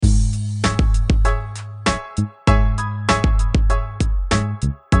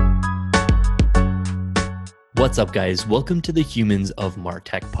What's up, guys? Welcome to the Humans of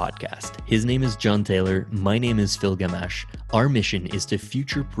Martech podcast. His name is John Taylor. My name is Phil Gamache. Our mission is to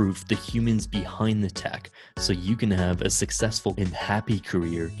future-proof the humans behind the tech so you can have a successful and happy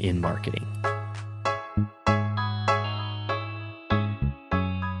career in marketing.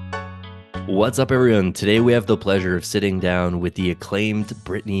 What's up, everyone? Today we have the pleasure of sitting down with the acclaimed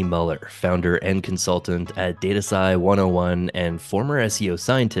Britney Muller, founder and consultant at Data Sci 101 and former SEO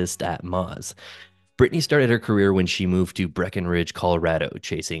scientist at Moz. Britney started her career when she moved to Breckenridge, Colorado,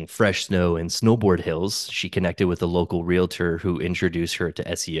 chasing fresh snow and snowboard hills. She connected with a local realtor who introduced her to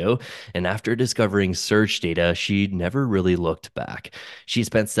SEO, and after discovering search data, she never really looked back. She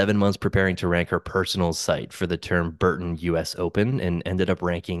spent 7 months preparing to rank her personal site for the term Burton US Open and ended up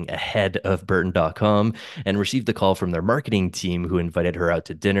ranking ahead of Burton.com and received a call from their marketing team who invited her out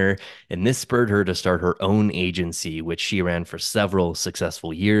to dinner, and this spurred her to start her own agency, which she ran for several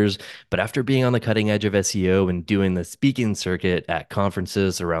successful years. But after being on the cutting edge of SEO and doing the speaking circuit at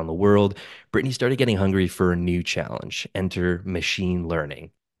conferences around the world, Britney started getting hungry for a new challenge. Enter machine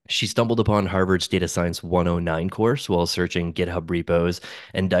learning. She stumbled upon Harvard's Data Science 109 course while searching Github repos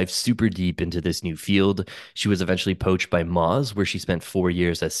and dived super deep into this new field. She was eventually poached by Moz, where she spent 4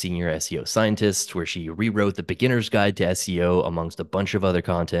 years as Senior SEO Scientist, where she rewrote the Beginner's Guide to SEO amongst a bunch of other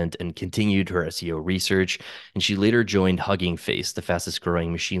content and continued her SEO research. And she later joined Hugging Face, the fastest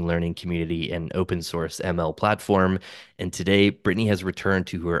growing machine learning community and open source ML platform. And today, Britney has returned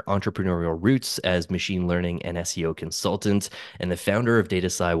to her entrepreneurial roots as machine learning and SEO consultant and the founder of Data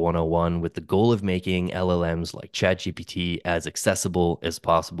Sci 101 with the goal of making LLMs like ChatGPT as accessible as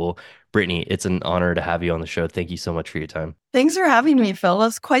possible. Britney, it's an honor to have you on the show. Thank you so much for your time. Thanks for having me, Phil.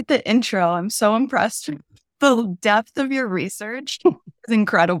 That's quite the intro. I'm so impressed. The depth of your research is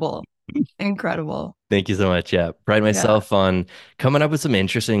incredible. Incredible. Thank you so much. Yeah. Pride myself on coming up with some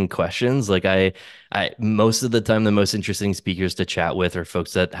interesting questions. Like I most of the time, the most interesting speakers to chat with are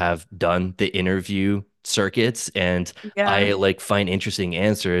folks that have done the interview circuits, and I like find interesting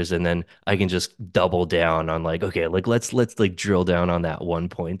answers, and then I can just double down on like, okay, like let's like drill down on that one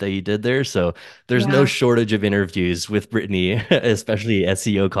point that you did there. So there's no shortage of interviews with Britney, especially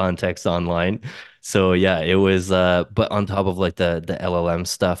SEO context online. So yeah, it was but on top of like the LLM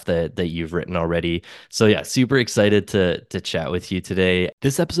stuff that you've written already. So yeah, super excited to chat with you today.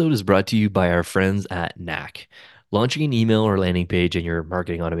 This episode is brought to you by our friends at Knack. Launching an email or landing page in your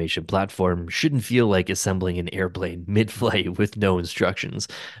marketing automation platform shouldn't feel like assembling an airplane mid-flight with no instructions,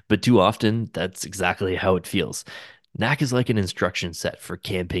 but too often that's exactly how it feels. Knack is like an instruction set for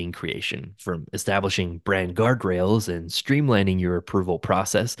campaign creation, from establishing brand guardrails and streamlining your approval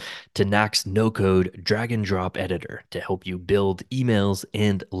process to Knack's no-code drag-and-drop editor to help you build emails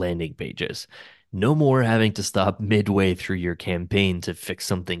and landing pages. No more having to stop midway through your campaign to fix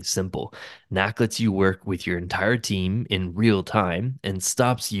something simple. Knack lets you work with your entire team in real time and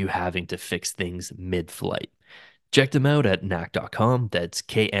stops you having to fix things mid-flight. Check them out at knack.com, that's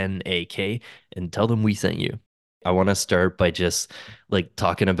Knak, and tell them we sent you. I want to start by just like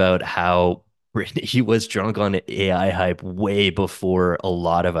talking about how he was drunk on AI hype way before a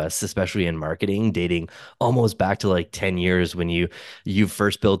lot of us, especially in marketing, dating almost back to like 10 years when you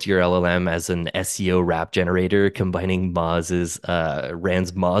first built your LLM as an SEO rap generator, combining Rand's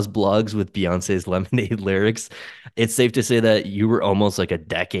Moz blogs with Beyonce's Lemonade lyrics. It's safe to say that you were almost like a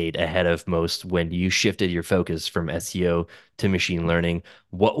decade ahead of most when you shifted your focus from SEO to machine learning.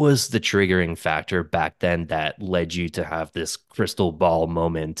 What was the triggering factor back then that led you to have this crystal ball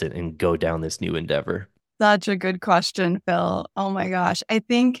moment and go down this new endeavor? Such a good question, Phil. Oh my gosh. I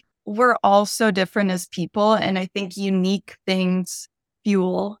think we're all so different as people, and I think unique things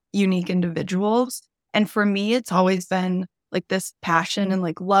fuel unique individuals. And for me, it's always been like this passion and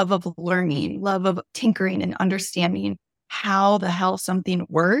like love of learning, love of tinkering and understanding how the hell something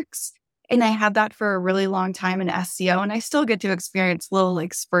works. And I had that for a really long time in SEO, and I still get to experience little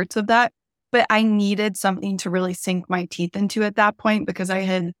like spurts of that. But I needed something to really sink my teeth into at that point because I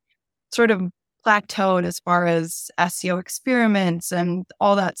had sort of plateaued as far as SEO experiments and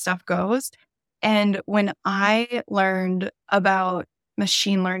all that stuff goes. And when I learned about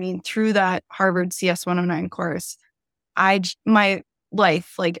machine learning through that Harvard CS 109 course, my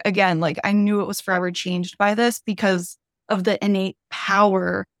life, like again, like I knew it was forever changed by this because of the innate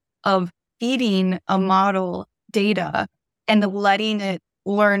power of feeding a model data and letting it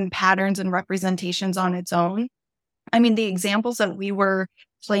learn patterns and representations on its own. I mean, the examples that we were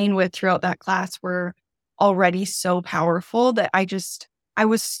playing with throughout that class were already so powerful that I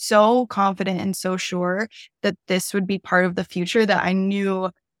was so confident and so sure that this would be part of the future that I knew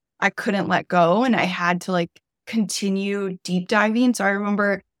I couldn't let go and I had to like continue deep diving. So I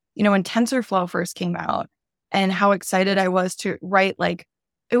remember, when TensorFlow first came out, and how excited I was to write, like,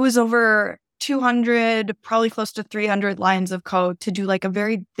 it was over 200, probably close to 300 lines of code to do like a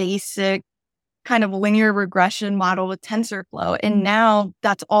very basic kind of linear regression model with TensorFlow. And now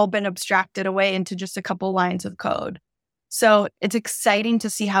that's all been abstracted away into just a couple lines of code. So it's exciting to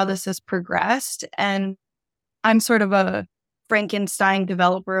see how this has progressed. And I'm sort of a Frankenstein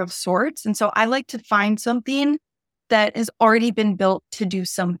developer of sorts. And so I like to find something that has already been built to do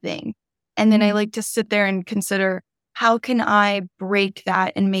something. And then I like to sit there and consider, how can I break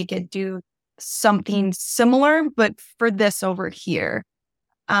that and make it do something similar, but for this over here?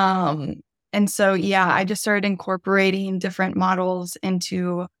 Um, and so, yeah, I just started incorporating different models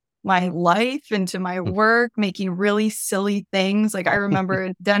into my life, into my work, making really silly things. Like I remember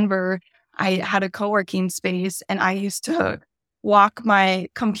in Denver, I had a co-working space and I used to walk my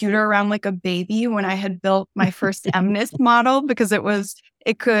computer around like a baby when I had built my first MNIST model because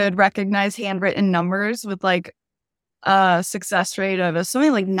it could recognize handwritten numbers with like a success rate of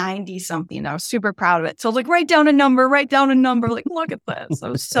something like 90 something. I was super proud of it. So I was like, write down a number, like, look at this. I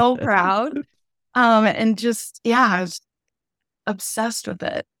was so proud. And just, yeah, I was obsessed with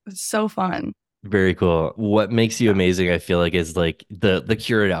it. It's so fun. Very cool. What makes you amazing, I feel like, is like the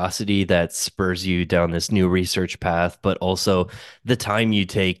curiosity that spurs you down this new research path, but also the time you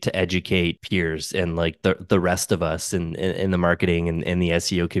take to educate peers and like the rest of us in the marketing and in the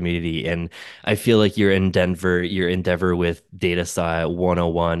SEO community. And I feel like your endeavor with Data Sci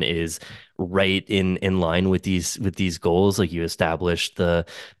 101 is right in line with these goals. Like you established the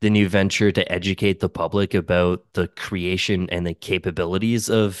new venture to educate the public about the creation and the capabilities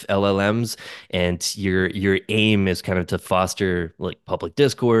of LLMs, and your aim is kind of to foster like public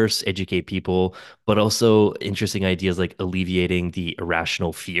discourse, educate people, but also interesting ideas like alleviating the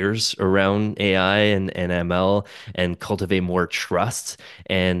irrational fears around AI and ML, and cultivate more trust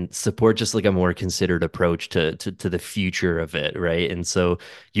and support just like a more considered approach to the future of it, right? And so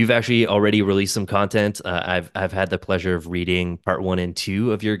you've actually already released some content. I've had the pleasure of reading part 1 and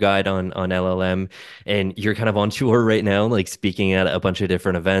 2 of your guide on LLM, and you're kind of on tour right now, like speaking at a bunch of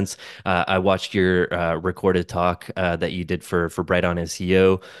different events. I watched your recorded talk that you did for Bright on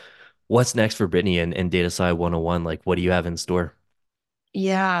SEO. What's next for Britney and Data Sci 101? Like, what do you have in store?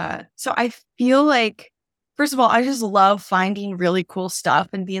 Yeah. So I feel like, first of all, I just love finding really cool stuff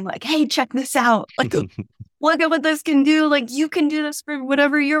and being like, hey, check this out. Like, look at what this can do. Like, you can do this for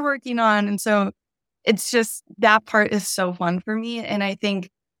whatever you're working on. And so it's just that part is so fun for me. And I think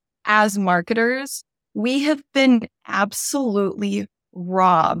as marketers, we have been absolutely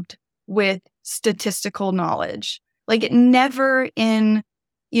robbed with statistical knowledge. Like, never in,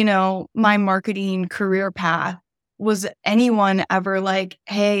 my marketing career path was anyone ever like,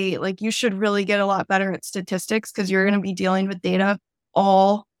 hey, like you should really get a lot better at statistics because you're going to be dealing with data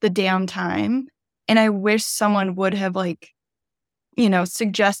all the damn time. And I wish someone would have like,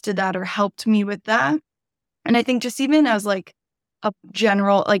 suggested that or helped me with that. And I think just even as like a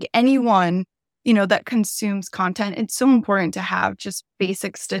general, like anyone, that consumes content, it's so important to have just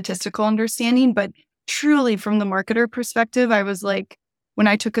basic statistical understanding. But truly from the marketer perspective, I was like, when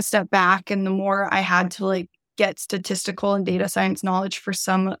I took a step back and the more I had to like get statistical and data science knowledge for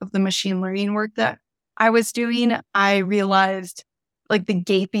some of the machine learning work that I was doing, I realized like the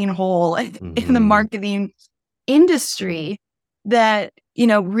gaping hole in the Hmm. marketing industry that,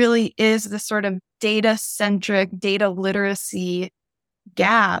 really is the sort of data centric, data literacy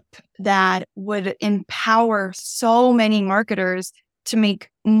gap that would empower so many marketers to make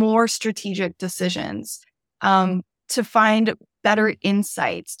more strategic decisions, to find better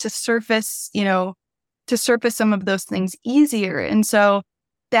insights, to surface some of those things easier. And so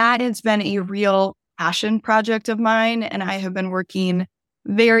that has been a real passion project of mine. And I have been working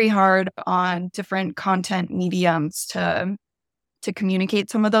very hard on different content mediums to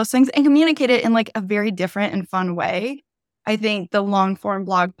communicate some of those things and communicate it in like a very different and fun way. I think the long form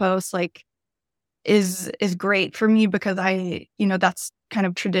blog post like is great for me because that's kind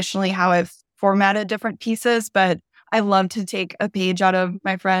of traditionally how I've formatted different pieces, but I love to take a page out of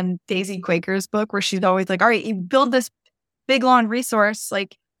my friend Daisy Quaker's book where she's always like, all right, you build this big long resource,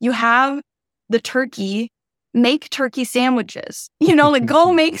 like you have the turkey, make turkey sandwiches, like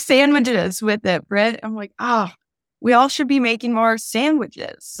go make sandwiches with it, Britt. I'm like, we all should be making more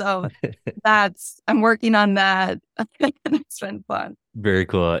sandwiches. So I'm working on that. It's been fun. Very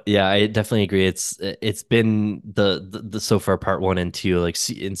cool. Yeah, I definitely agree. It's been the so far part 1 and 2 like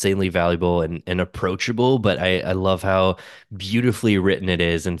insanely valuable and approachable, but I love how beautifully written it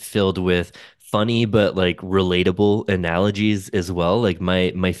is and filled with funny but like relatable analogies as well. Like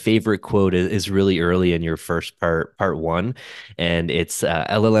my favorite quote is really early in your first part one, and it's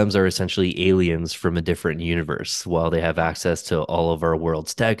LLMs are essentially aliens from a different universe. While they have access to all of our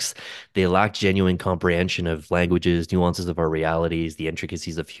world's texts, they lack genuine comprehension of languages, nuances of our realities, the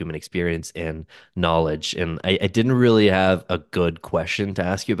intricacies of human experience and knowledge. And I didn't really have a good question to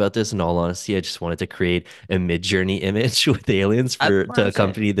ask you about this. In all honesty, I just wanted to create a mid-journey image with aliens That's for to perfect.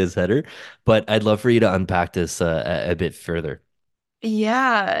 accompany this header. But I'd love for you to unpack this a bit further.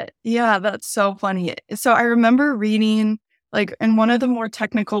 Yeah, yeah, that's so funny. So I remember reading like in one of the more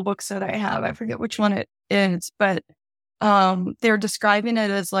technical books that I have, I forget which one it is, but they're describing it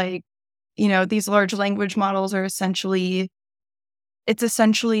as like, these large language models are essentially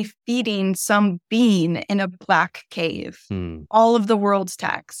feeding some being in a black cave, Hmm. all of the world's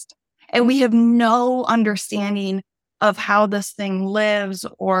text. And we have no understanding of how this thing lives,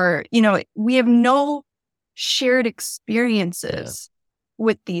 or, we have no shared Yeah. experiences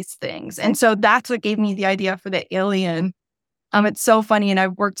with these things. And so that's what gave me the idea for the alien. It's so funny. And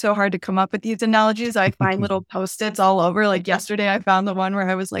I've worked so hard to come up with these analogies. I find little post-its all over. Like yesterday, I found the one where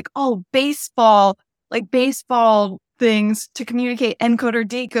I was like, oh, baseball, like baseball things to communicate encoder,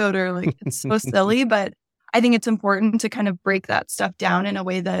 decoder. Like it's so silly, but I think it's important to kind of break that stuff down in a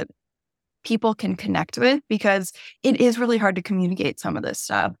way that people can connect with, because it is really hard to communicate some of this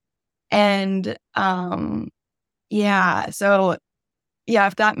stuff. And yeah, so yeah,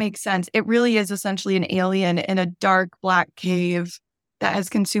 if that makes sense, it really is essentially an alien in a dark black cave that has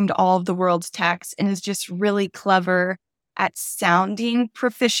consumed all of the world's text and is just really clever at sounding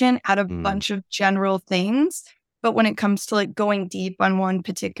proficient at a Hmm. bunch of general things. But when it comes to like going deep on one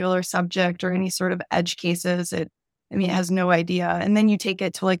particular subject or any sort of edge cases, it has no idea. And then you take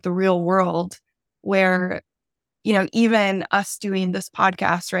it to like the real world where, even us doing this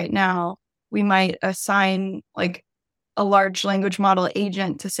podcast right now, we might assign like a large language model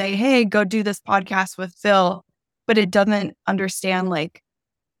agent to say, hey, go do this podcast with Phil, but it doesn't understand like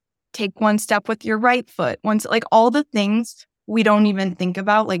take one step with your right foot. Once like all the things we don't even think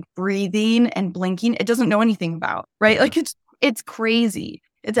about, like breathing and blinking, it doesn't know anything about, right? Yeah. Like it's crazy.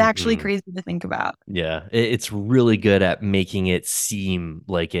 It's actually Hmm. crazy to think about. Yeah, it's really good at making it seem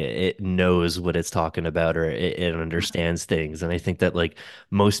like it knows what it's talking about, or it understands things. And I think that like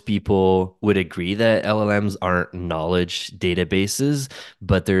most people would agree that LLMs aren't knowledge databases,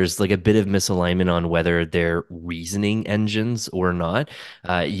 but there's like a bit of misalignment on whether they're reasoning engines or not.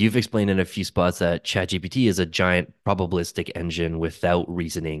 You've explained in a few spots that ChatGPT is a giant probabilistic engine without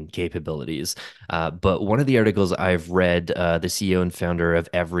reasoning capabilities. But one of the articles I've read, the CEO and founder of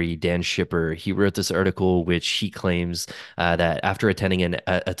Every, Dan Shipper, he wrote this article which he claims that after attending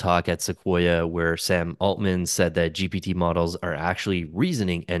a talk at Sequoia where Sam Altman said that GPT models are actually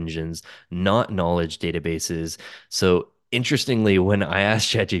reasoning engines, not knowledge databases. So interestingly, when I asked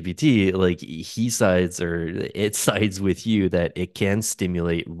ChatGPT, like he sides or it sides with you that it can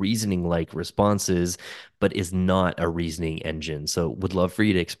stimulate reasoning like responses, but is not a reasoning engine. So would love for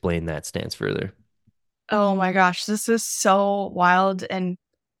you to explain that stance further. Oh my gosh, this is so wild and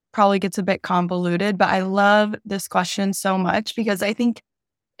probably gets a bit convoluted, but I love this question so much because I think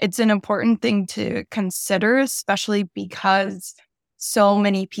it's an important thing to consider, especially because so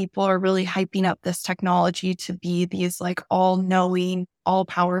many people are really hyping up this technology to be these like all knowing, all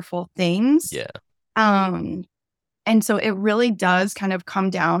powerful things. Yeah. Um, and so it really does kind of come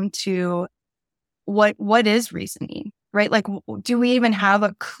down to what is reasoning, right? Like, do we even have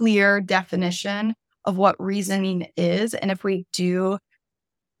a clear definition of what reasoning is? And if we do,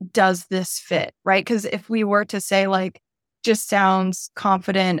 does this fit, right? Because if we were to say like, just sounds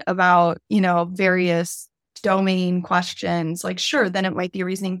confident about, various domain questions, like sure, then it might be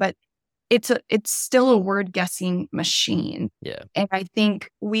reasoning, but it's still a word guessing machine. Yeah. And I think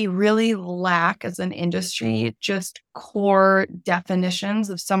we really lack as an industry just core definitions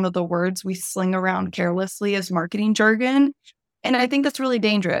of some of the words we sling around carelessly as marketing jargon. And I think that's really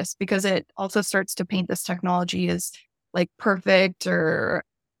dangerous because it also starts to paint this technology as like perfect or,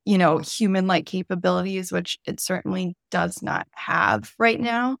 human like capabilities, which it certainly does not have right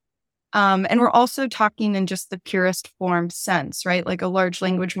now. And we're also talking in just the purest form sense, right? Like a large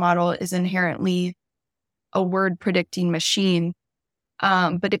language model is inherently a word predicting machine.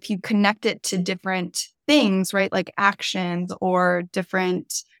 But if you connect it to different things, right, like actions or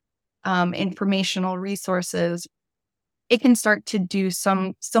different informational resources, it can start to do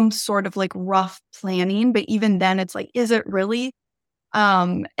some sort of like rough planning. But even then, it's like, is it really?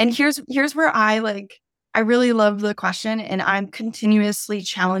 And here's where I really love the question, and I'm continuously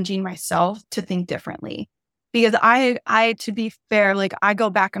challenging myself to think differently. because to be fair, like I go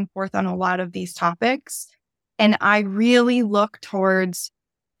back and forth on a lot of these topics, and I really look towards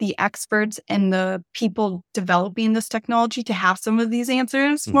the experts and the people developing this technology to have some of these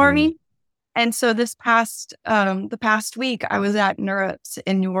answers for Hmm. me. And so the past week, I was at NeurIPS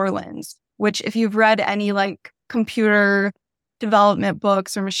in New Orleans, which if you've read any like computer development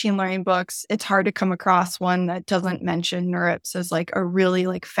books or machine learning books, it's hard to come across one that doesn't mention NeurIPS as like a really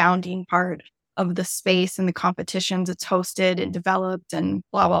like founding part of the space and the competitions it's hosted and developed and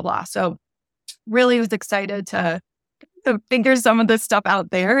blah, blah, blah. So really was excited to figure some of this stuff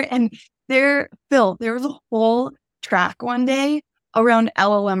out there. And there was a whole track one day around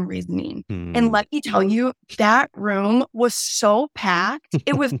LLM reasoning. And Hmm. let me tell you, that room was so packed.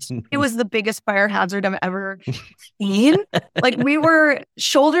 It was the biggest fire hazard I've ever seen. Like we were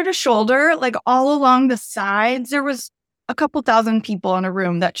shoulder to shoulder, like all along the sides. There was a couple thousand people in a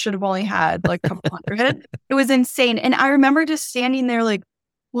room that should have only had like a couple hundred. It was insane. And I remember just standing there like,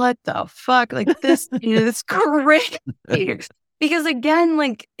 what the fuck? Like this is crazy. Because again,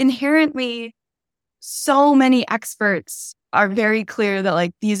 like inherently, so many experts are very clear that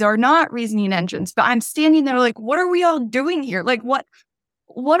like these are not reasoning engines. But I'm standing there like, what are we all doing here? Like what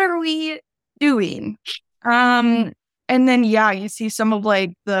are we doing? Um, and then yeah, you see some of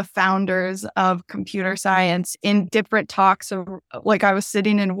like the founders of computer science in different talks of like I was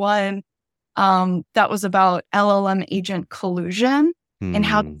sitting in one that was about LLM agent collusion and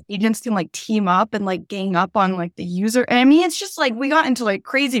how Hmm. agents can like team up and like gang up on like the user. And I mean, it's just like we got into like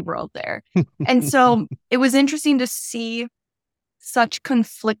crazy world there. And so it was interesting to see such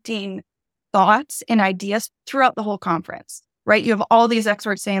conflicting thoughts and ideas throughout the whole conference, right? You have all these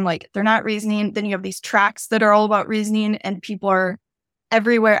experts saying like they're not reasoning. Then you have these tracks that are all about reasoning and people are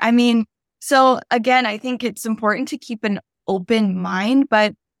everywhere. I mean, so again, I think it's important to keep an open mind,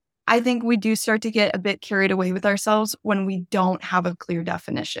 but I think we do start to get a bit carried away with ourselves when we don't have a clear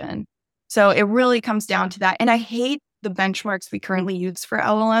definition. So it really comes down to that. And I hate the benchmarks we currently use for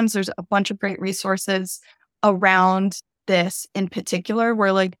LLMs. There's a bunch of great resources around this in particular,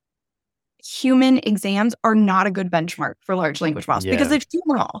 where like human exams are not a good benchmark for large language models because Yeah. they've seen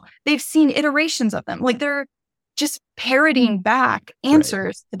them all. They've seen iterations of them. Like they're just parroting back Right.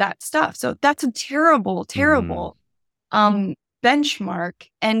 answers to that stuff. So that's a terrible, Hmm. terrible um, benchmark.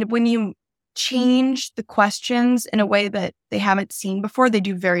 And when you change the questions in a way that they haven't seen before, they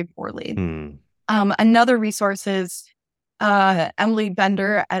do very poorly. Hmm. Another resource is Emily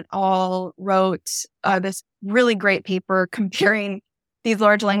Bender et al. Wrote this really great paper comparing these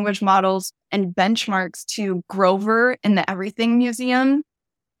large language models and benchmarks to Grover in the Everything Museum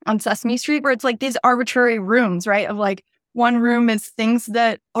on Sesame Street, where it's like these arbitrary rooms, right? Of like one room is things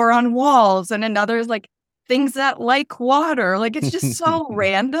that are on walls and another is like things that like water. Like it's just so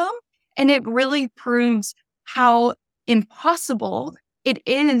random. And it really proves how impossible it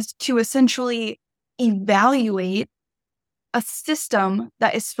is to essentially evaluate a system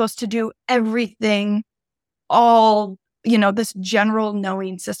that is supposed to do everything, all, this general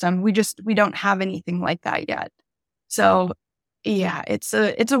knowing system. We don't have anything like that yet. So yeah,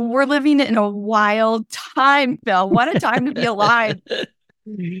 we're living in a wild time, Phil. What a time to be alive.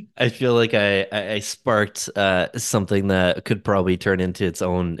 I feel like I sparked something that could probably turn into its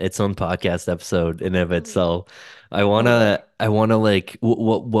own podcast episode in of itself. Totally. I wanna like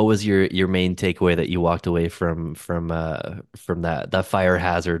what was your main takeaway that you walked away from that fire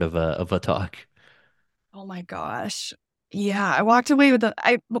hazard of a talk? Oh my gosh. Yeah, I walked away with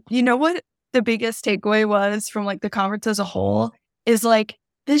you know what the biggest takeaway was from like the conference as a whole is like,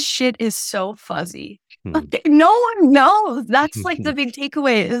 this shit is so fuzzy. Hmm. Like, no one knows. That's like the big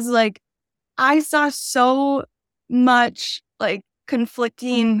takeaway is like, I saw so much like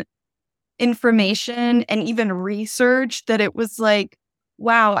conflicting information and even research that it was like,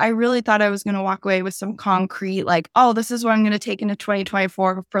 wow, I really thought I was going to walk away with some concrete, like, oh, this is what I'm going to take into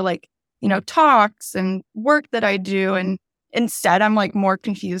 2024 for like, talks and work that I do. And instead, I'm like more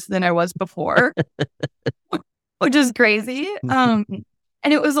confused than I was before, which is crazy.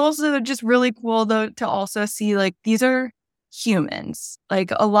 And it was also just really cool though to also see like these are humans.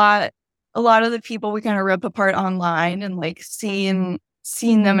 Like a lot of the people we kind of rip apart online and like seeing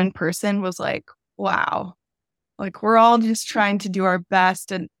them in person was like, wow, like we're all just trying to do our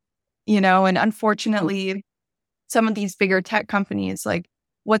best. And, and unfortunately, some of these bigger tech companies, like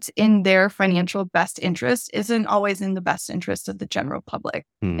what's in their financial best interest isn't always in the best interest of the general public.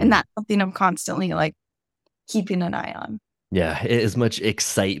 And Hmm. that's something I'm constantly like keeping an eye on. Yeah, as much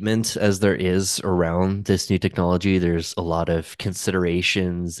excitement as there is around this new technology, there's a lot of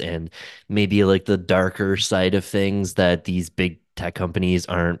considerations and maybe like the darker side of things that these big tech companies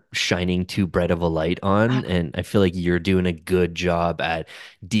aren't shining too bright of a light on. And I feel like you're doing a good job at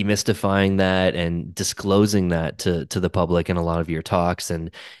demystifying that and disclosing that to the public in a lot of your talks.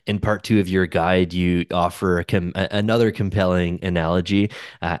 And in part two of your guide, you offer another compelling analogy.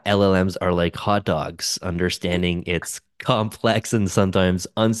 LLMs are like hot dogs. Understanding its complex and sometimes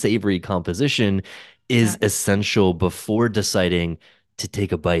unsavory composition Yeah. is essential before deciding to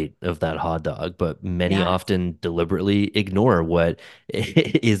take a bite of that hot dog, but many Yes. often deliberately ignore what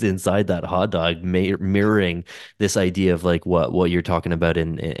is inside that hot dog, mirroring this idea of like what you're talking about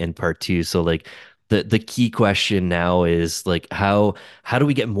in part two. So like the key question now is like how do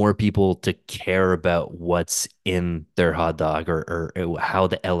we get more people to care about what's in their hot dog, or how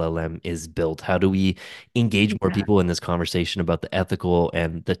the LLM is built? How do we engage more Yeah. people in this conversation about the ethical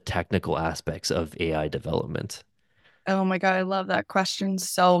and the technical aspects of AI development? Oh my God, I love that question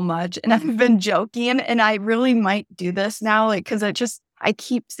so much. And I've been joking, and I really might do this now, like, because I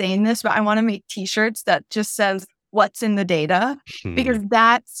keep saying this, but I want to make t-shirts that just says what's in the data, because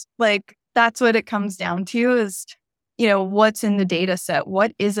that's what it comes down to is, what's in the data set?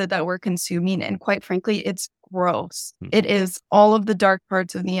 What is it that we're consuming? And quite frankly, it's gross. It is all of the dark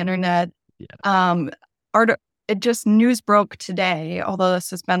parts of the internet. Yeah. Um, art, it just news broke today, although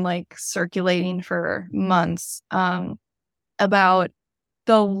this has been like circulating for months, about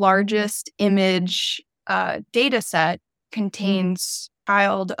the largest image data set contains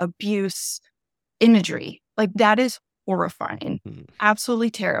child abuse imagery. Like that is horrifying, Mhm.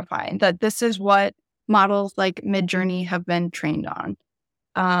 absolutely terrifying that this is what models like Midjourney have been trained on.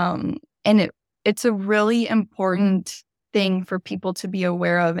 And it's a really important thing for people to be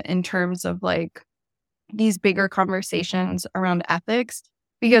aware of in terms of like these bigger conversations around ethics,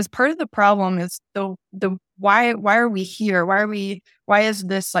 because part of the problem is the why are we here, why is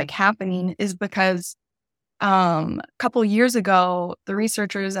this like happening, is because a couple years ago the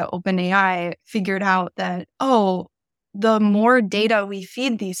researchers at OpenAI figured out that, oh, the more data we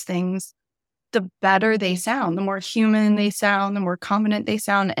feed these things, the better they sound, the more human they sound, the more confident they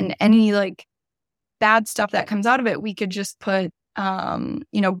sound, and any like bad stuff that comes out of it, we could just put,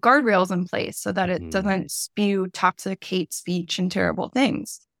 guardrails in place so that it Mhm. doesn't spew toxic hate speech and terrible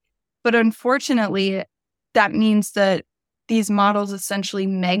things. But unfortunately, that means that these models essentially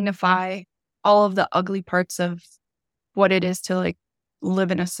magnify all of the ugly parts of what it is to like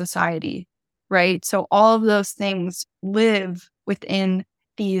live in a society, right? So all of those things live within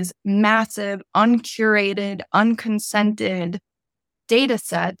these massive, uncurated, unconsented data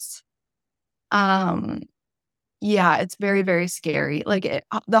sets. Um, Yeah, it's very, very scary. Like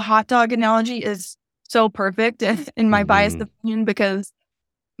the hot dog analogy is so perfect in my biased Mhm. opinion, because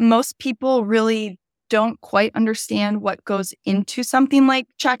most people really don't quite understand what goes into something like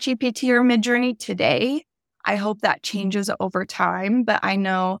ChatGPT or Midjourney today. I hope that changes over time, but I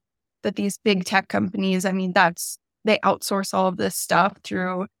know that these big tech companies, I mean, they outsource all of this stuff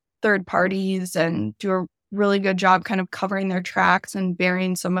through third parties and do a really good job kind of covering their tracks and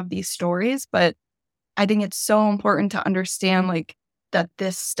burying some of these stories. But I think it's so important to understand like that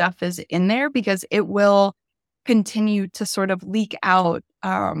this stuff is in there, because it will continue to sort of leak out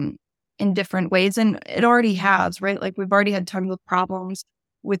in different ways. And it already has, right? Like we've already had tons of problems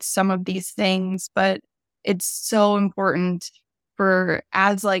with some of these things, but it's so important for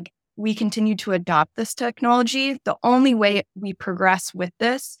as like we continue to adopt this technology, the only way we progress with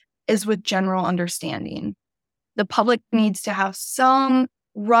this is with general understanding. The public needs to have some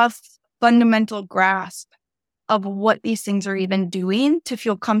rough fundamental grasp of what these things are even doing to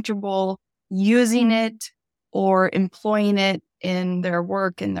feel comfortable using it or employing it in their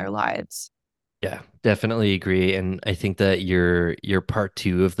work, in their lives. Yeah, definitely agree. And I think that your part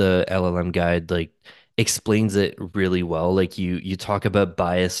two of the LLM guide like explains it really well. Like you talk about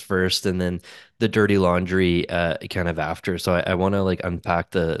bias first and then the dirty laundry kind of after. So I want to like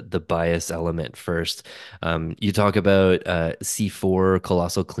unpack the bias element first. You talk about C4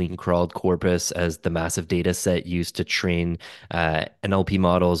 colossal clean crawled corpus as the massive data set used to train NLP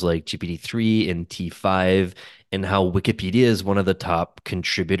models like GPT-3 and T5, and how Wikipedia is one of the top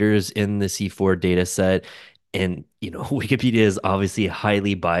contributors in the C4 data set. And, Wikipedia is obviously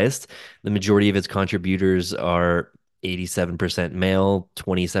highly biased. The majority of its contributors are 87% male,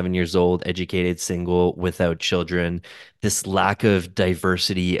 27 years old, educated, single, without children. This lack of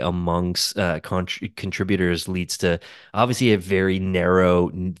diversity amongst contributors leads to obviously a very narrow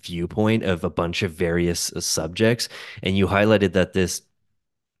viewpoint of a bunch of various subjects. And you highlighted that this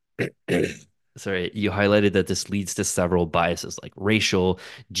sorry, you highlighted that this leads to several biases like racial,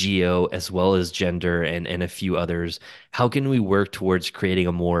 geo, as well as gender and a few others. How can we work towards creating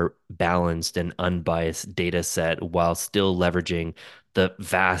a more balanced and unbiased data set while still leveraging the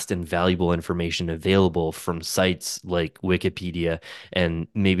vast and valuable information available from sites like Wikipedia? And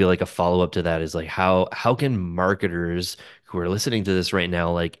maybe like a follow-up to that is like how can marketers who are listening to this right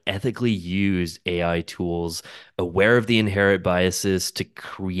now like ethically use AI tools aware of the inherent biases to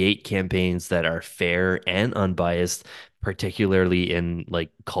create campaigns that are fair and unbiased, particularly in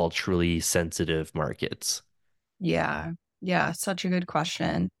like culturally sensitive markets? Yeah. Yeah, such a good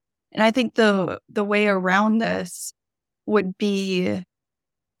question. And I think the way around this would be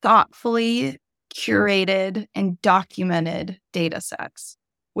thoughtfully curated and documented data sets,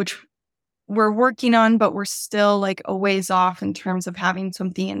 which we're working on, but we're still like a ways off in terms of having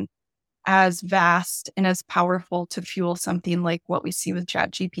something as vast and as powerful to fuel something like what we see with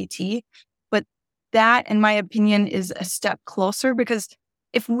ChatGPT. But that, in my opinion, is a step closer because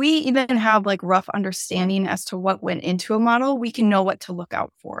if we even have like rough understanding as to what went into a model, we can know what to look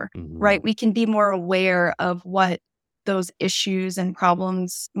out for, Mhm. right? We can be more aware of what those issues and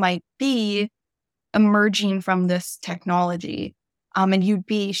problems might be emerging from this technology. And you'd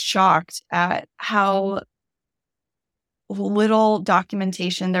be shocked at how little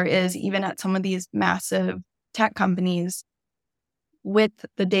documentation there is, even at some of these massive tech companies, with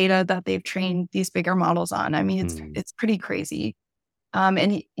the data that they've trained these bigger models on. I mean, Mhm. it's pretty crazy.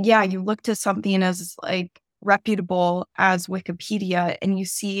 And yeah, you look to something as like reputable as Wikipedia, and you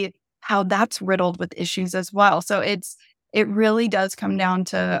see how that's riddled with issues as well. So it really does come down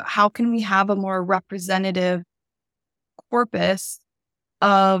to how can we have a more representative corpus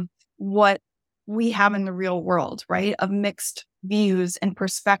of what we have in the real world, right? Of mixed views and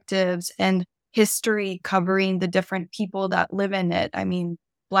perspectives and history covering the different people that live in it. I mean,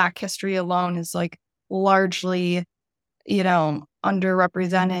 Black history alone is like largely,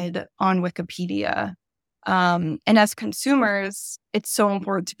 underrepresented on Wikipedia. And as consumers, it's so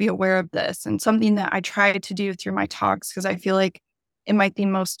important to be aware of this. And something that I try to do through my talks, because I feel like it might be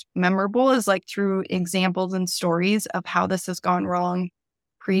most memorable, is like through examples and stories of how this has gone wrong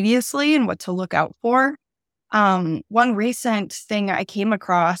previously and what to look out for. One recent thing I came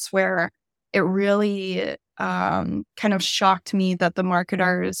across where it really kind of shocked me that the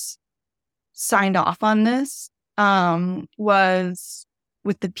marketers signed off on this was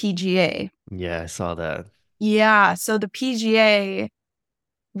with the PGA. Yeah, I saw that. Yeah. So the PGA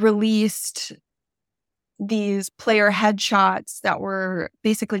released these player headshots that were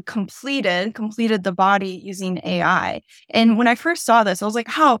basically completed the body using AI. And when I first saw this, I was like,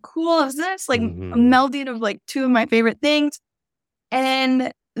 how cool is this? Like a Hmm. melding of like two of my favorite things.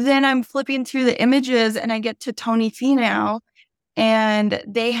 And then I'm flipping through the images and I get to Tony Finau and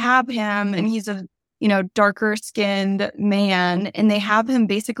they have him and he's a darker skinned man and they have him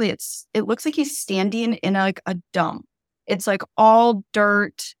basically it looks like he's standing in like a dump. It's like all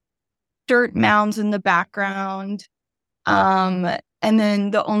dirt mounds in the background. um and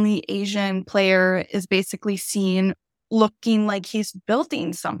then the only Asian player is basically seen looking like he's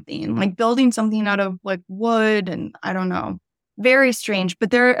building something out of like wood, and I don't know, very strange,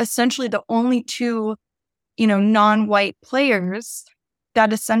 but they're essentially the only two non-white players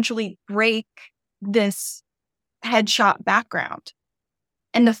that essentially break this headshot background.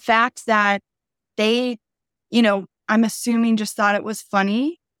 And the fact that they, I'm assuming just thought it was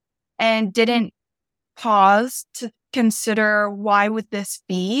funny and didn't pause to consider why would this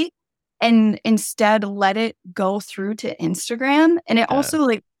be and instead let it go through to Instagram. And it Yeah. also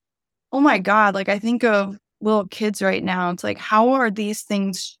like, oh my God, like I think of little kids right now. It's like, how are these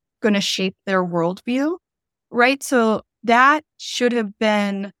things going to shape their worldview? Right. So that should have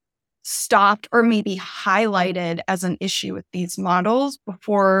been stopped or maybe highlighted as an issue with these models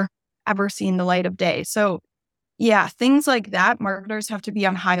before ever seeing the light of day. So, yeah, things like that, marketers have to be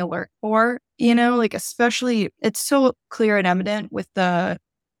on high alert for, like especially it's so clear and evident with the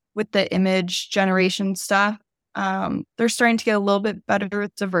image generation stuff. They're starting to get a little bit better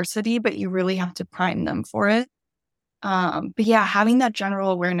with diversity, but you really have to prime them for it. But yeah, having that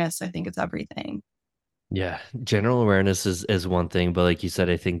general awareness, I think, is everything. Yeah, general awareness is one thing, but like you said,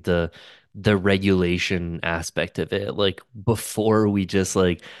 I think the regulation aspect of it, like before we just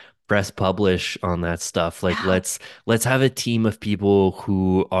like press publish on that stuff, like Yeah. let's have a team of people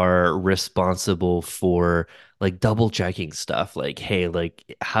who are responsible for like double checking stuff like, hey,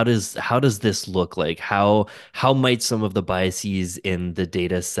 like how does this look, like how might some of the biases in the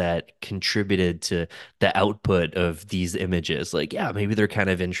data set contributed to the output of these images? Like, yeah, maybe they're kind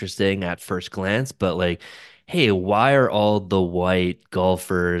of interesting at first glance, but like, hey, why are all the white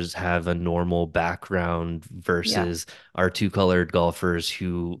golfers have a normal background Yeah. versus our two-colored golfers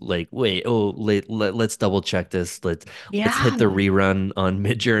who like, wait, oh, let's double check this. Let's hit the Yeah. rerun on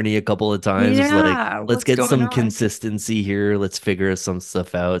Midjourney a couple of times. Like, Yeah. let's What's get going some on? consistency here. Let's figure some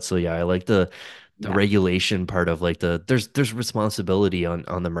stuff out. So yeah, I like the Yeah. regulation part of like there's responsibility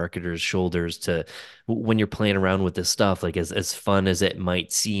on the marketer's shoulders to when you're playing around with this stuff, like as fun as it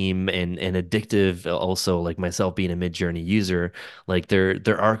might seem and addictive also, like myself being a Midjourney user, like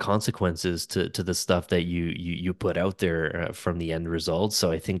there are consequences to the stuff that you put out there from the end result.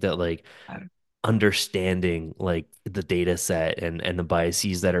 So I think that like understanding like the data set and the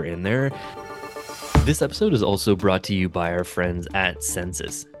biases that are in there. This episode is also brought to you by our friends at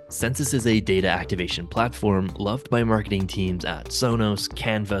Census. Census is a data activation platform loved by marketing teams at Sonos,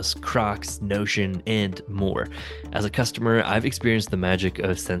 Canvas, Crocs, Notion, and more. As a customer, I've experienced the magic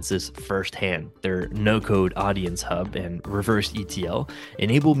of Census firsthand. Their no-code audience hub and reverse ETL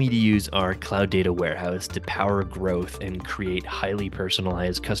enable me to use our cloud data warehouse to power growth and create highly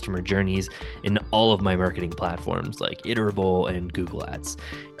personalized customer journeys in all of my marketing platforms like Iterable and Google Ads.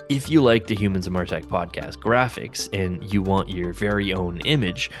 If you like the Humans of Martech podcast graphics and you want your very own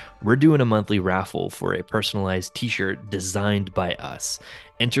image, we're doing a monthly raffle for a personalized t-shirt designed by us.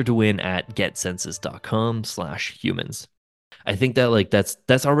 Enter to win at getcensus.com/humans. I think that like that's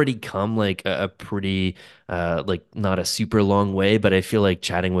already come like a pretty like not a super long way, but I feel like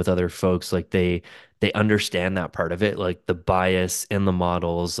chatting with other folks like they understand that part of it, like the bias in the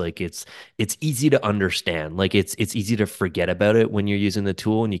models, like it's easy to understand. Like it's easy to forget about it when you're using the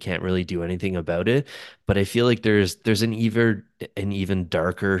tool and you can't really do anything about it. But I feel like there's an even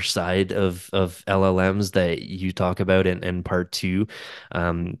darker side of LLMs that you talk about in part two.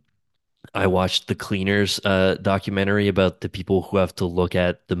 Um, I watched the Cleaners documentary about the people who have to look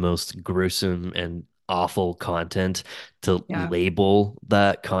at the most gruesome and awful content to Yeah. label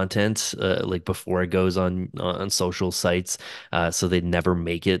that content like before it goes on social sites so they never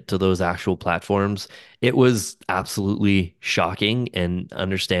make it to those actual platforms. It was absolutely shocking and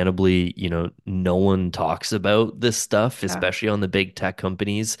understandably, no one talks about this stuff, Yeah. especially on the big tech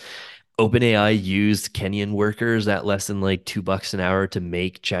companies. OpenAI used Kenyan workers at less than like $2 an hour to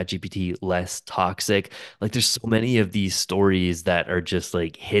make ChatGPT less toxic. Like there's so many of these stories that are just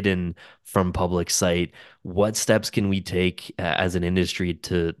like hidden from public sight. What steps can we take as an industry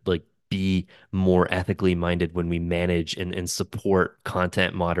to like be more ethically minded when we manage and support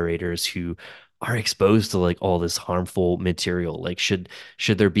content moderators who are exposed to like all this harmful material? Like should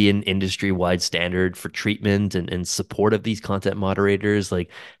there be an industry-wide standard for treatment and support of these content moderators? Like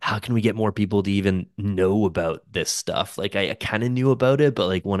how can we get more people to even know about this stuff? Like I kind of knew about it, but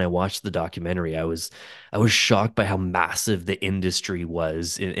like when I watched the documentary, I was shocked by how massive the industry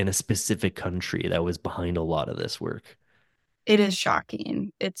was in a specific country that was behind a lot of this work. It is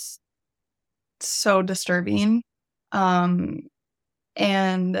shocking. It's so disturbing. Um,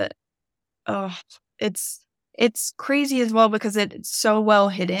 and oh, it's it's crazy as well because it's so well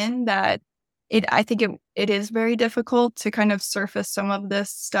hidden that I think it is very difficult to kind of surface some of this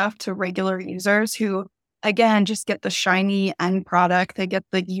stuff to regular users who again just get the shiny end product. They get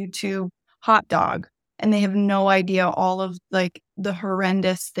the YouTube hot dog and they have no idea all of like the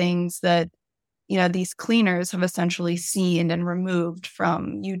horrendous things that these cleaners have essentially seen and removed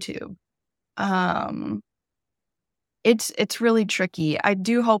from YouTube. Um it's really tricky. I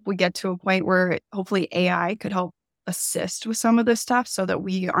do hope we get to a point where hopefully AI could help assist with some of this stuff so that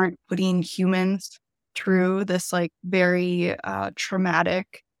we aren't putting humans through this like very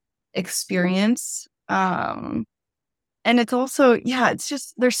traumatic experience. And it's also, yeah, it's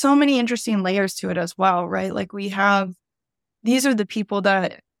just there's so many interesting layers to it as well, right? Like these are the people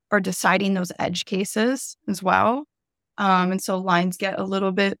that are deciding those edge cases as well. And so lines get a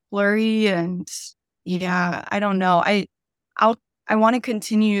little bit blurry and yeah, I don't know. I'll I want to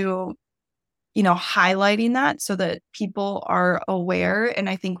continue, highlighting that so that people are aware. And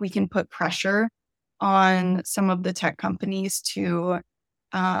I think we can put pressure on some of the tech companies to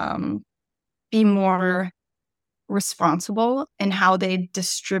um, be more responsible in how they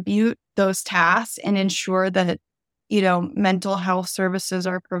distribute those tasks and ensure that, mental health services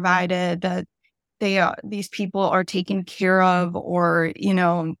are provided, that these people are taken care of or,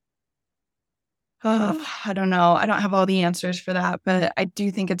 I don't know. I don't have all the answers for that, but I do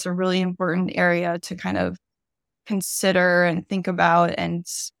think it's a really important area to kind of consider and think about and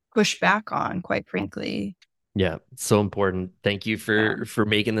push back on, quite frankly. Yeah, it's so important. Thank you Yeah. for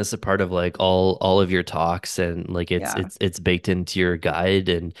making this a part of like all of your talks, and like Yeah. it's baked into your guide.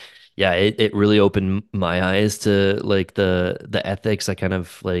 And yeah, it really opened my eyes to like the ethics. I kind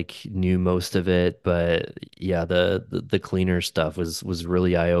of like knew most of it, but yeah, the cleaner stuff was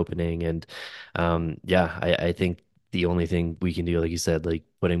really eye-opening. And yeah, I think the only thing we can do, like you said, like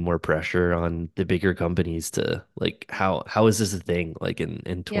putting more pressure on the bigger companies to like how is this a thing like in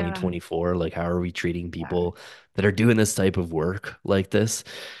Yeah. 2024? Like how are we treating Yeah. people that are doing this type of work like this?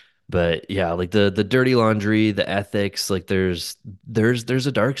 But yeah, like the dirty laundry, the ethics, like there's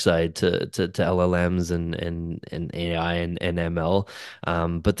a dark side to LLMs and AI and ML.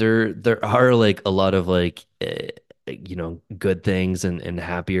 But there are like a lot of like good things and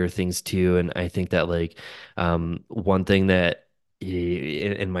happier things too. And I think that like one thing that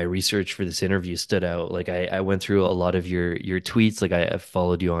in my research for this interview stood out. Like I went through a lot of your tweets. Like I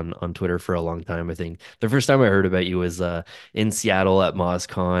followed you on Twitter for a long time. I think the first time I heard about you was in Seattle at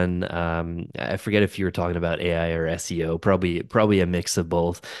MozCon. I forget if you were talking about AI or SEO, probably a mix of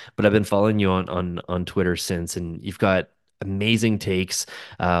both. But I've been following you on Twitter since, and you've got amazing takes.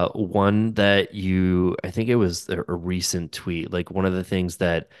 One that I think it was a recent tweet. Like one of the things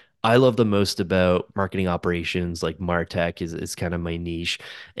that I love the most about marketing operations, like martech is kind of my niche.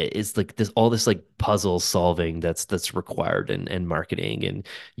 It's like this all this like puzzle solving that's required in marketing. And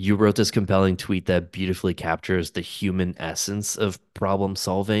you wrote this compelling tweet that beautifully captures the human essence of problem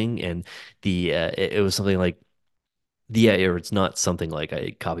solving. And it was something like or it's not something like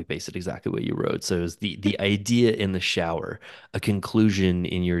I copy pasted exactly what you wrote. So it was the idea in the shower, a conclusion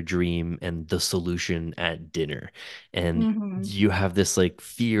in your dream, and the solution at dinner. And Hmm. you have this like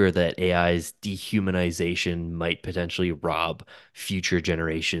fear that AI's dehumanization might potentially rob future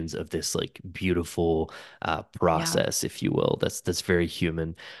generations of this like beautiful Yeah. process, if you will. That's very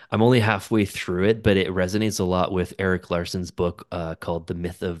human. I'm only halfway through it, but it resonates a lot with Eric Larson's book called The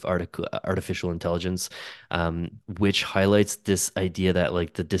Myth of Artificial Intelligence, which highlights this idea that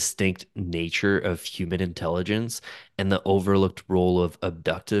like the distinct nature of human intelligence and the overlooked role of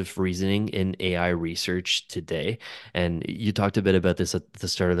abductive reasoning in AI research today. And you talked a bit about this at the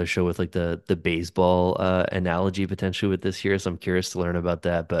start of the show with like the baseball analogy potentially with this here. So I'm curious to learn about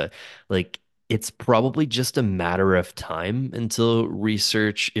that. But like it's probably just a matter of time until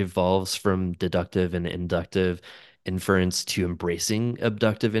research evolves from deductive and inductive inference to embracing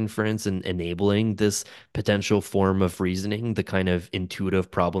abductive inference and enabling this potential form of reasoning, the kind of intuitive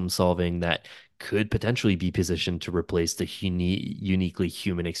problem solving that could potentially be positioned to replace the uniquely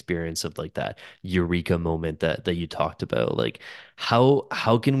human experience of like that eureka moment that you talked about. Like how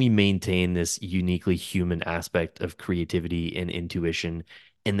can we maintain this uniquely human aspect of creativity and intuition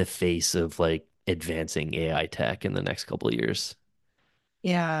in the face of like advancing AI tech in the next couple of years?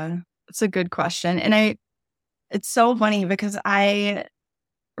 Yeah. It's a good question. It's so funny because I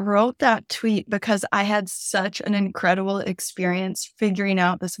wrote that tweet because I had such an incredible experience figuring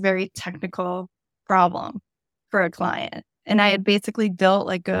out this very technical problem for a client. And I had basically built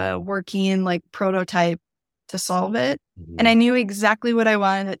like a working like prototype to solve it. And I Mhm. knew exactly what I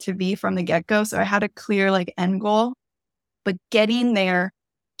wanted it to be from the get-go. So I had a clear like end goal, but getting there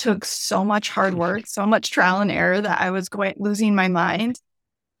took so much hard work, so much trial and error that I was going losing my mind.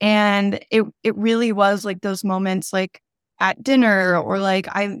 And it really was like those moments like at dinner or like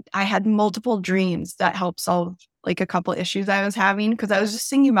I had multiple dreams that helped solve like a couple issues I was having because I was just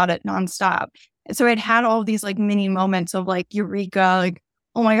thinking about it nonstop. And so I'd had all these like mini moments of like eureka, like,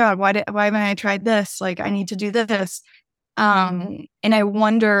 oh my God, why haven't I tried this? Like I need to do this. And I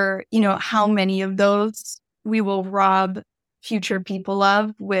wonder, how many of those we will rob future people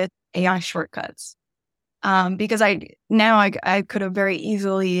of with AI shortcuts. Because I could have very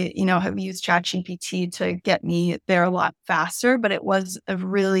easily, have used ChatGPT to get me there a lot faster, but it was a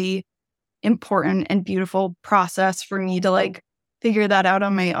really important and beautiful process for me to like figure that out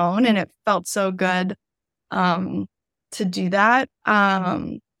on my own. And it felt so good, um, to do that.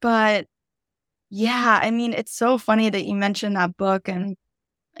 But yeah, I mean, it's so funny that you mentioned that book and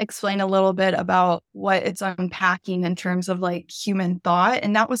explain a little bit about what it's unpacking in terms of like human thought.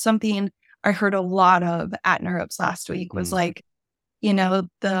 And that was something I heard a lot of at Neurops last week was Mm. like,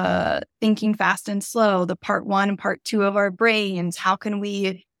 the thinking fast and slow, the part one and part two of our brains. How can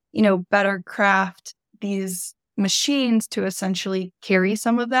we, better craft these machines to essentially carry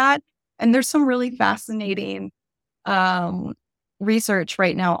some of that? And there's some really fascinating um, research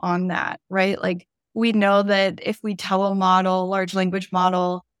right now on that, right? Like we know that if we tell a model, large language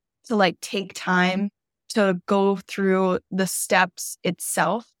model, to like take time to go through the steps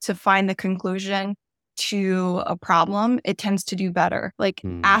itself to find the conclusion to a problem, it tends to do better. Like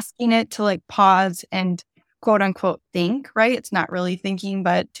Mm. asking it to like pause and quote unquote think, right? It's not really thinking,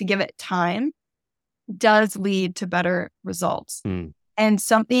 but to give it time does lead to better results. Mm. And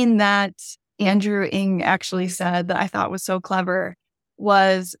something that Andrew Ng actually said that I thought was so clever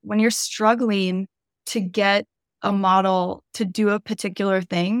was when you're struggling to get a model to do a particular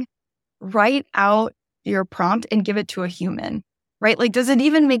thing, write out your prompt and give it to a human, right? Like, does it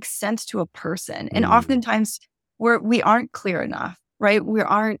even make sense to a person? And Mm. oftentimes we aren't clear enough, right? We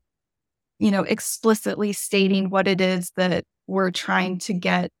aren't, explicitly stating what it is that we're trying to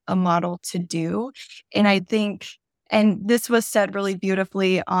get a model to do. And I think, and this was said really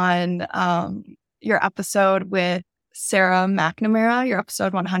beautifully on your episode with Sarah McNamara, your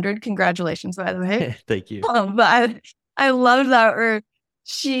episode 100. Congratulations, by the way. Thank you. But I love that, or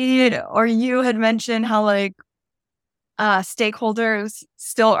she or you had mentioned how like stakeholders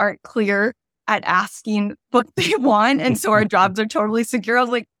still aren't clear at asking what they want. And so our jobs are totally secure. I was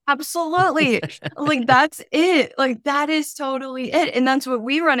like, absolutely. Like, that's it. Like, that is totally it. And that's what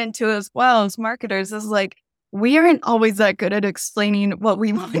we run into as well as marketers is like, we aren't always that good at explaining what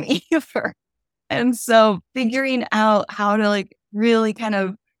we want either. And so figuring out how to like really kind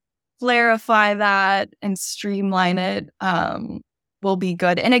of clarify that and streamline it will be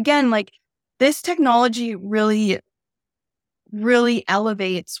good. And again, like this technology really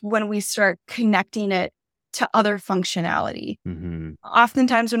elevates when we start connecting it to other functionality. Mm-hmm.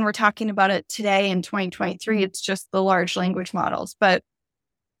 Oftentimes when we're talking about it today in 2023, it's just the large language models. But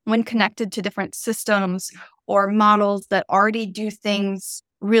when connected to different systems or models that already do things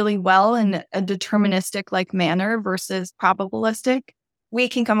really well in a deterministic like manner versus probabilistic, we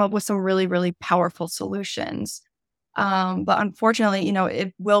can come up with some really, really powerful solutions. But unfortunately,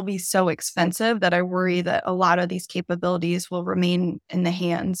 it will be so expensive that I worry that a lot of these capabilities will remain in the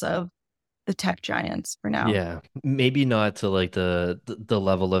hands of the tech giants for now. Yeah, maybe not to like the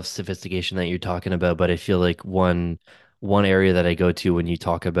level of sophistication that you're talking about, but I feel like one area that I go to when you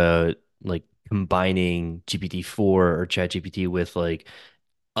talk about like combining GPT-4 or ChatGPT with like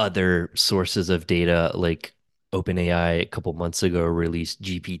other sources of data, like OpenAI a couple months ago released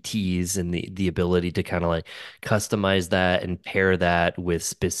GPTs and the ability to kind of like customize that and pair that with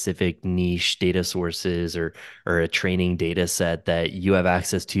specific niche data sources or a training data set that you have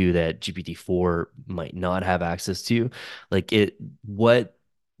access to that GPT-4 might not have access to. Like it,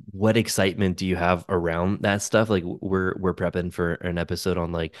 what excitement do you have around that stuff? Like we're prepping for an episode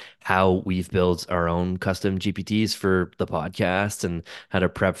on like how we've built our own custom GPTs for the podcast and how to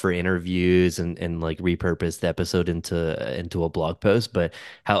prep for interviews and like repurpose the episode into a blog post. But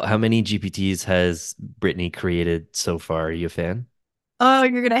how many GPTs has Brittany created so far? Are you a fan? Oh,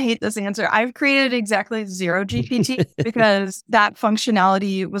 you're going to hate this answer. I've created exactly 0 GPT because that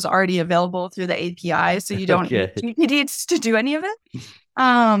functionality was already available through the API. So you don't need Okay. GPTs to do any of it.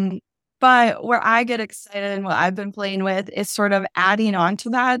 Um, but where I get excited and what I've been playing with is sort of adding on to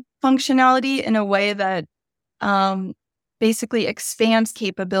that functionality in a way that um, basically expands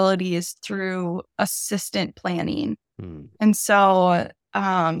capabilities through assistant planning. Hmm. And so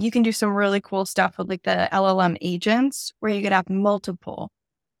you can do some really cool stuff with like the LLM agents where you could have multiple.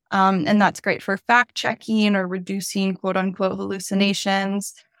 And that's great for fact checking or reducing quote unquote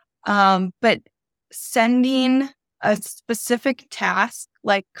hallucinations. But sending a specific task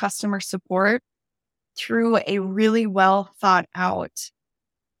like customer support through a really well thought out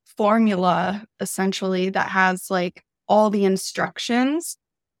formula, essentially, that has like all the instructions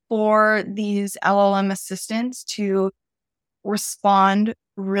for these LLM assistants to respond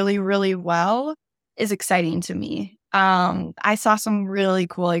really, really well is exciting to me. I saw some really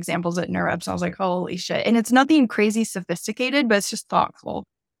cool examples at NeurIPS. I was like, holy shit. And it's nothing crazy sophisticated, but it's just thoughtful.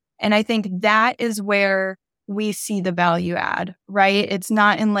 And I think that is where we see the value add, right? It's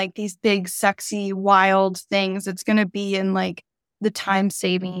not in like these big, sexy, wild things. It's going to be in like the time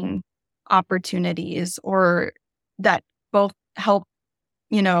saving opportunities or that both help,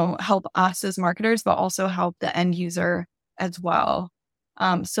 help us as marketers, but also help the end user as well.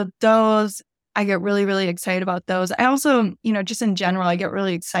 So those, I get really, really excited about those. I also, just in general, I get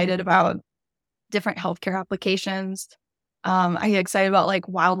really excited about different healthcare applications. I get excited about like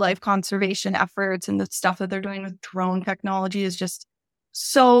wildlife conservation efforts and the stuff that they're doing with drone technology is just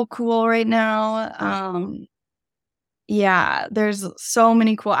so cool right now. Yeah, there's so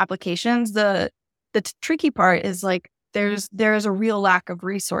many cool applications. The tricky part is like there's a real lack of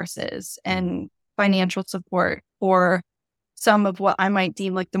resources and financial support for some of what I might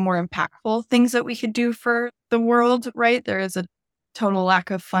deem like the more impactful things that we could do for the world, right? There is a total lack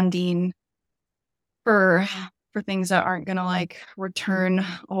of funding for things that aren't going to like return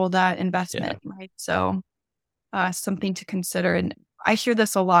all that Yeah. investment, right? So something to consider. And I hear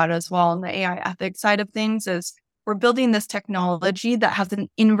this a lot as well on the AI ethics side of things, is we're building this technology that has an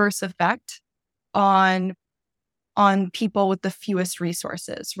inverse effect on people with the fewest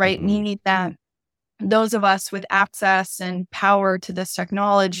resources, right? Mm-hmm. Meaning that those of us with access and power to this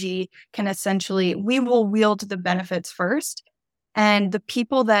technology can essentially, we will wield the benefits first. And the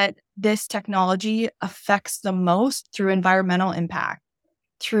people that this technology affects the most through environmental impact,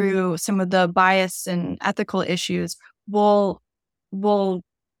 through some of the bias and ethical issues, will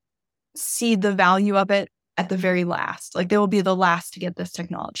see the value of it at the very last. Like they will be the last to get this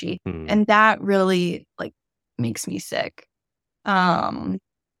technology. Mm-hmm. And that really like makes me sick. Um,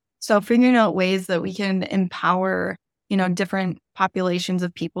 so figuring out ways that we can empower, different populations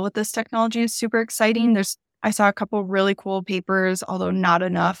of people with this technology is super exciting. I saw a couple really cool papers, although not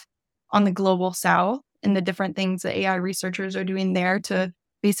enough, on the global south and the different things that AI researchers are doing there to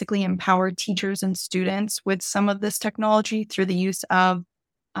basically empower teachers and students with some of this technology through the use of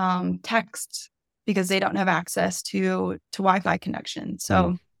text, because they don't have access to Wi-Fi connection.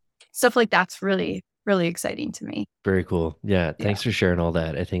 So stuff like that's really, really exciting to me. Very cool. Yeah, Yeah. thanks for sharing all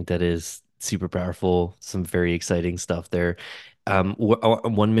that. I think that is super powerful, some very exciting stuff there.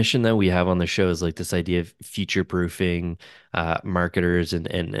 One mission that we have on the show is like this idea of future-proofing marketers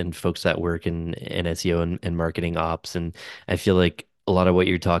and folks that work in SEO and marketing ops. And I feel like a lot of what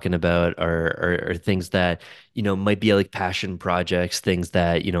you're talking about are things that, might be like passion projects, things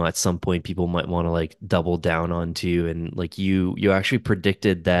that, at some point people might want to like double down onto. And like you actually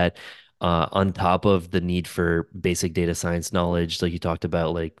predicted that on top of the need for basic data science knowledge, like you talked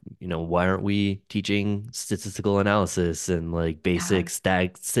about, like, why aren't we teaching statistical analysis and like Yeah. basic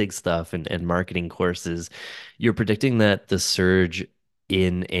sig stuff and marketing courses? You're predicting that the surge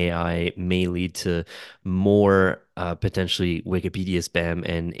in AI may lead to more potentially Wikipedia spam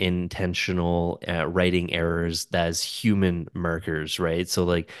and intentional writing errors as human markers, right? So,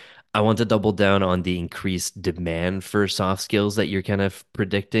 like, I want to double down on the increased demand for soft skills that you're kind of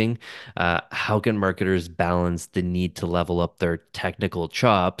predicting. How can marketers balance the need to level up their technical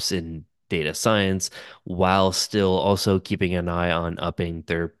chops in data science while still also keeping an eye on upping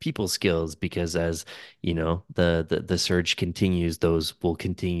their people skills? Because as the surge continues, those will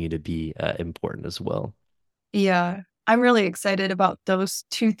continue to be important as well. Yeah. I'm really excited about those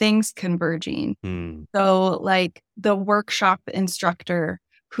two things converging. Hmm. So, like the workshop instructor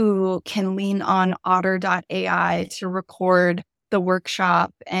who can lean on Otter.ai to record the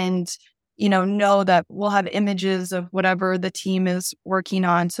workshop and, know that we'll have images of whatever the team is working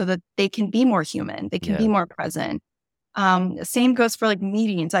on so that they can be more human, they can be Yeah. more present. Same goes for like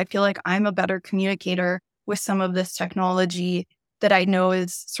meetings. I feel like I'm a better communicator with some of this technology that I know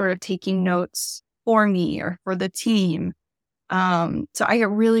is sort of taking notes for me or for the team. So I get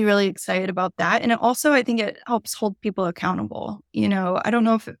really, really excited about that. And it also, I think it helps hold people accountable. I don't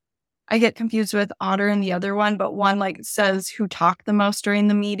know if I get confused with Otter and the other one, but one like says who talked the most during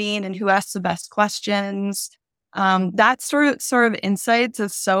the meeting and who asked the best questions. That sort of insights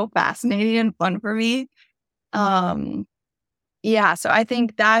is so fascinating and fun for me. Um, yeah, so I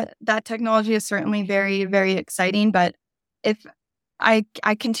think that technology is certainly very, very exciting. But if I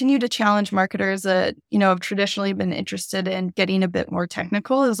continue to challenge marketers that, have traditionally been interested in getting a bit more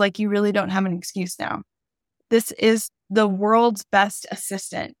technical, is like, you really don't have an excuse now. This is the world's best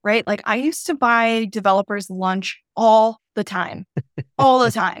assistant, right? Like I used to buy developers lunch all the time,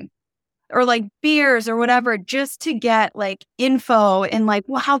 or like beers or whatever, just to get like info and like,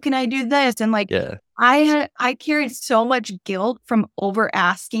 well, how can I do this? And like, Yeah. I carried so much guilt from over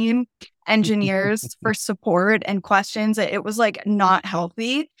asking engineers for support and questions that it was like not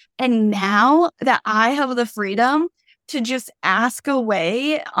healthy. And now that I have the freedom to just ask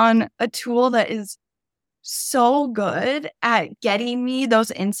away on a tool that is so good at getting me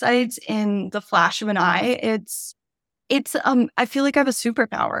those insights in the flash of an eye, it's I feel like I have a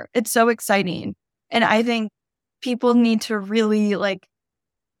superpower. It's so exciting. And I think people need to really like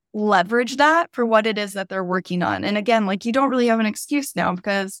leverage that for what it is that they're working on. And again, like you don't really have an excuse now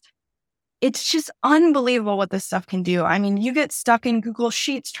because it's just unbelievable what this stuff can do. I mean, you get stuck in Google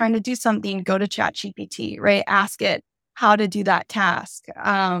Sheets trying to do something, go to ChatGPT, right? Ask it how to do that task.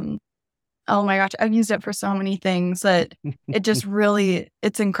 Oh my gosh, I've used it for so many things that it just really,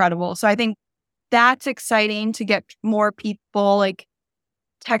 it's incredible. So I think that's exciting to get more people like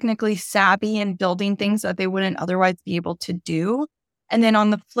technically savvy and building things that they wouldn't otherwise be able to do. And then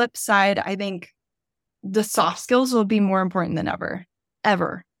on the flip side, I think the soft skills will be more important than ever,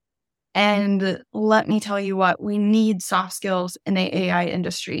 ever. And let me tell you what, we need soft skills in the AI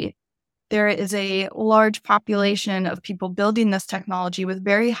industry. there is a large population of people building this technology with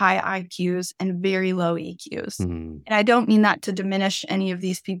very high IQs and very low EQs. Hmm. And I don't mean that to diminish any of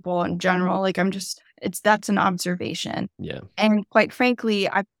these people in general. Like that's an observation. Yeah. And quite frankly,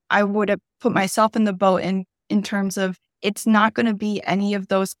 I would have put myself in the boat in terms of it's not going to be any of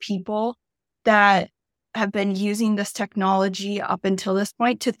those people that have been using this technology up until this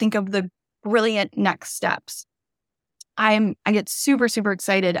point to think of the brilliant next steps. I get super, super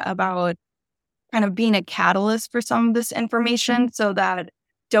excited about kind of being a catalyst for some of this information so that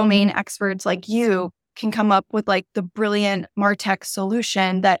domain experts like you can come up with like the brilliant martech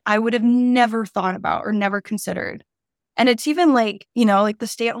solution that I would have never thought about or never considered. And it's even like, like the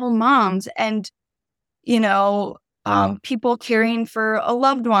stay-at-home moms and, people caring for a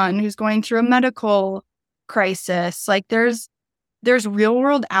loved one who's going through a medical crisis. Like there's real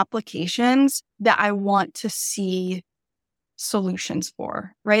world applications that I want to see solutions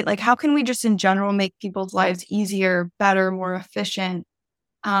for, right? Like how can we just in general make people's lives easier, better, more efficient?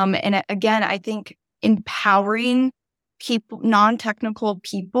 Again, I think empowering people, non-technical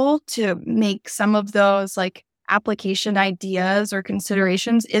people to make some of those like application ideas or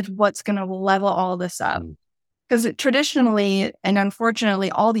considerations is what's going to level all this up. Mm. Because traditionally and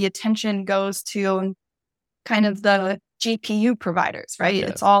unfortunately, all the attention goes to kind of the GPU providers, right? Yeah.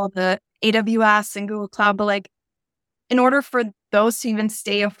 It's all the AWS and Google Cloud, but like in order for those to even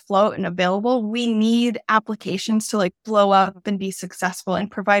stay afloat and available, we need applications to like blow up and be successful and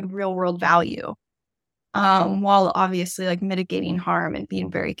provide real world value. While obviously like mitigating harm and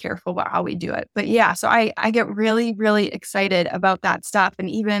being very careful about how we do it. But yeah, so I get really, really excited about that stuff. And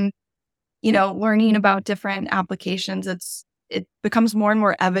even, learning about different applications, it becomes more and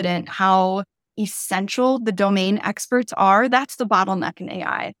more evident how essential the domain experts are. That's the bottleneck in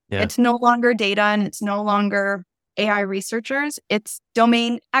AI. Yeah. It's no longer data and it's no longer AI researchers, it's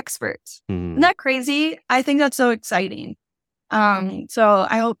domain experts. Isn't Hmm. that crazy? I think that's so exciting. So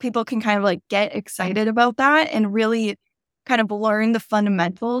I hope people can kind of like get excited about that and really kind of learn the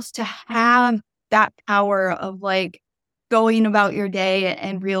fundamentals to have that power of like going about your day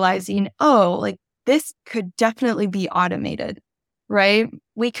and realizing, oh, like this could definitely be automated, right?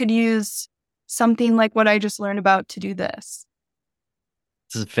 We could use something like what I just learned about to do this.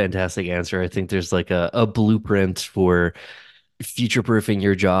 This is a fantastic answer. I think there's like a blueprint for future proofing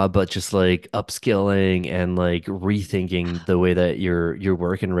your job, but just like upskilling and like rethinking the way that you're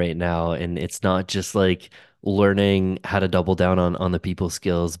working right now. And it's not just like learning how to double down on the people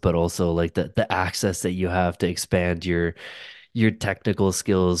skills, but also like the access that you have to expand your technical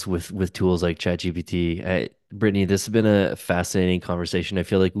skills with tools like ChatGPT. Brittany, this has been a fascinating conversation. I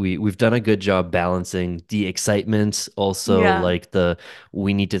feel like we've done a good job balancing the excitement, also Yeah. like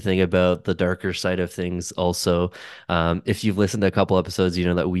we need to think about the darker side of things. Also, if you've listened to a couple episodes, you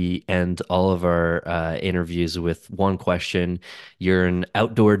know that we end all of our interviews with one question. You're an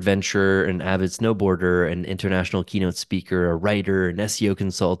outdoor adventurer, an avid snowboarder, an international keynote speaker, a writer, an SEO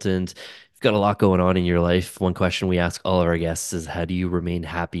consultant. Got a lot going on in your life. One question we ask all of our guests is how do you remain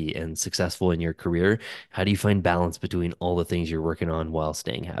happy and successful in your career? How do you find balance between all the things you're working on while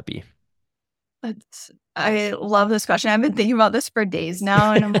staying happy? I love this question. I've been thinking about this for days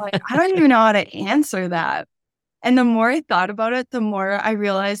now, and I'm like, I don't even know how to answer that. And the more I thought about it, the more I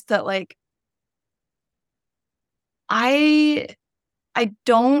realized that like I I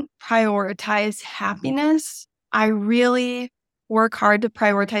don't prioritize happiness. I really work hard to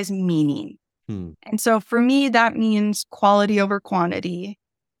prioritize meaning. Hmm. And so for me, that means quality over quantity.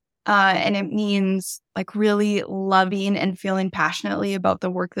 And it means like really loving and feeling passionately about the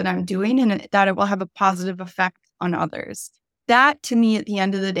work that I'm doing and that it will have a positive effect on others. That to me at the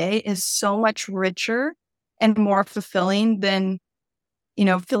end of the day is so much richer and more fulfilling than,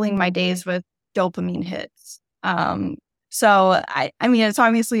 filling my days with dopamine hits. So I mean, it's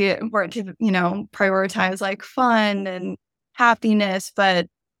obviously important to, prioritize like fun and happiness, but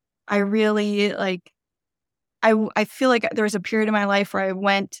I really like, I feel like there was a period in my life where I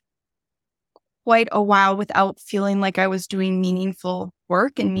went quite a while without feeling like I was doing meaningful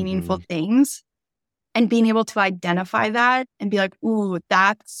work and meaningful Hmm. things and being able to identify that and be like, ooh,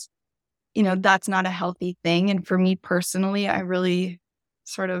 that's not a healthy thing. And for me personally, I really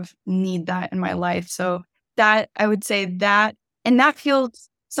sort of need that in my life. So that I would say that, and that feels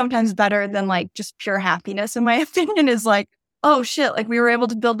sometimes better than like just pure happiness, in my opinion, is like, oh shit, like we were able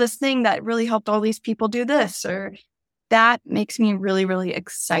to build this thing that really helped all these people do this, or that makes me really, really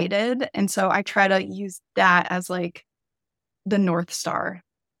excited. And so I try to use that as like the North Star.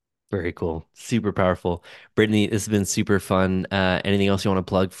 Very cool. Super powerful. Brittany, this has been super fun. Anything else you want to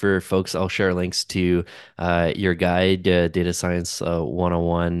plug for folks? I'll share links to your guide, Data Science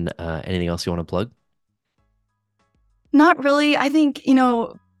 101. Anything else you want to plug? Not really. I think,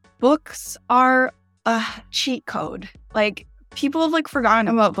 books are a cheat code. Like people have like forgotten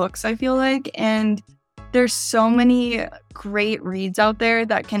about books, I feel like, and there's so many great reads out there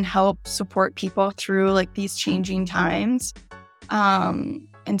that can help support people through like these changing times.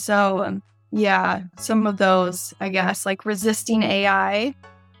 And so yeah, some of those, I guess, like Resisting AI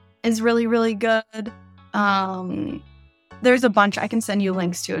is really, really good. There's a bunch I can send you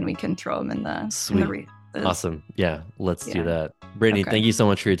links to and we can throw them in the Sweet. reads. Awesome. Yeah, let's do Yeah. that. Brittany, Okay. thank you so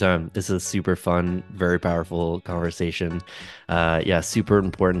much for your time. This is super fun, very powerful conversation. Yeah, super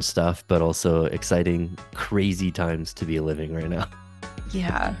important stuff, but also exciting, crazy times to be living right now.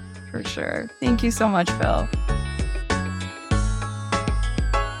 Yeah, for sure. Thank you so much, Phil.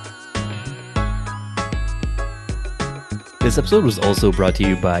 This episode was also brought to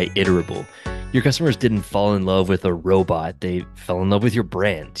you by Iterable. Your customers didn't fall in love with a robot, they fell in love with your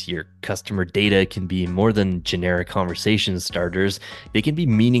brand. Your customer data can be more than generic conversation starters, they can be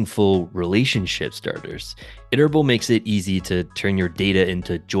meaningful relationship starters. Iterable makes it easy to turn your data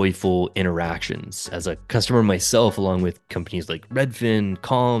into joyful interactions. As a customer myself, along with companies like Redfin,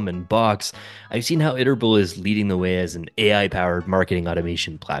 Calm, and Box, I've seen how Iterable is leading the way as an AI-powered marketing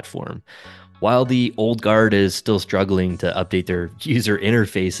automation platform. While the old guard is still struggling to update their user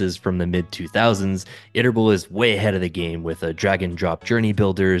interfaces from the mid 2000s, Iterable is way ahead of the game with a drag and drop journey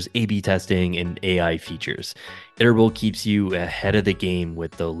builders, A B testing, and AI features. Iterable keeps you ahead of the game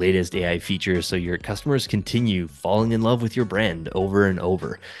with the latest AI features so your customers continue falling in love with your brand over and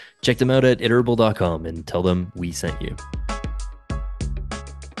over. Check them out at iterable.com and tell them we sent you.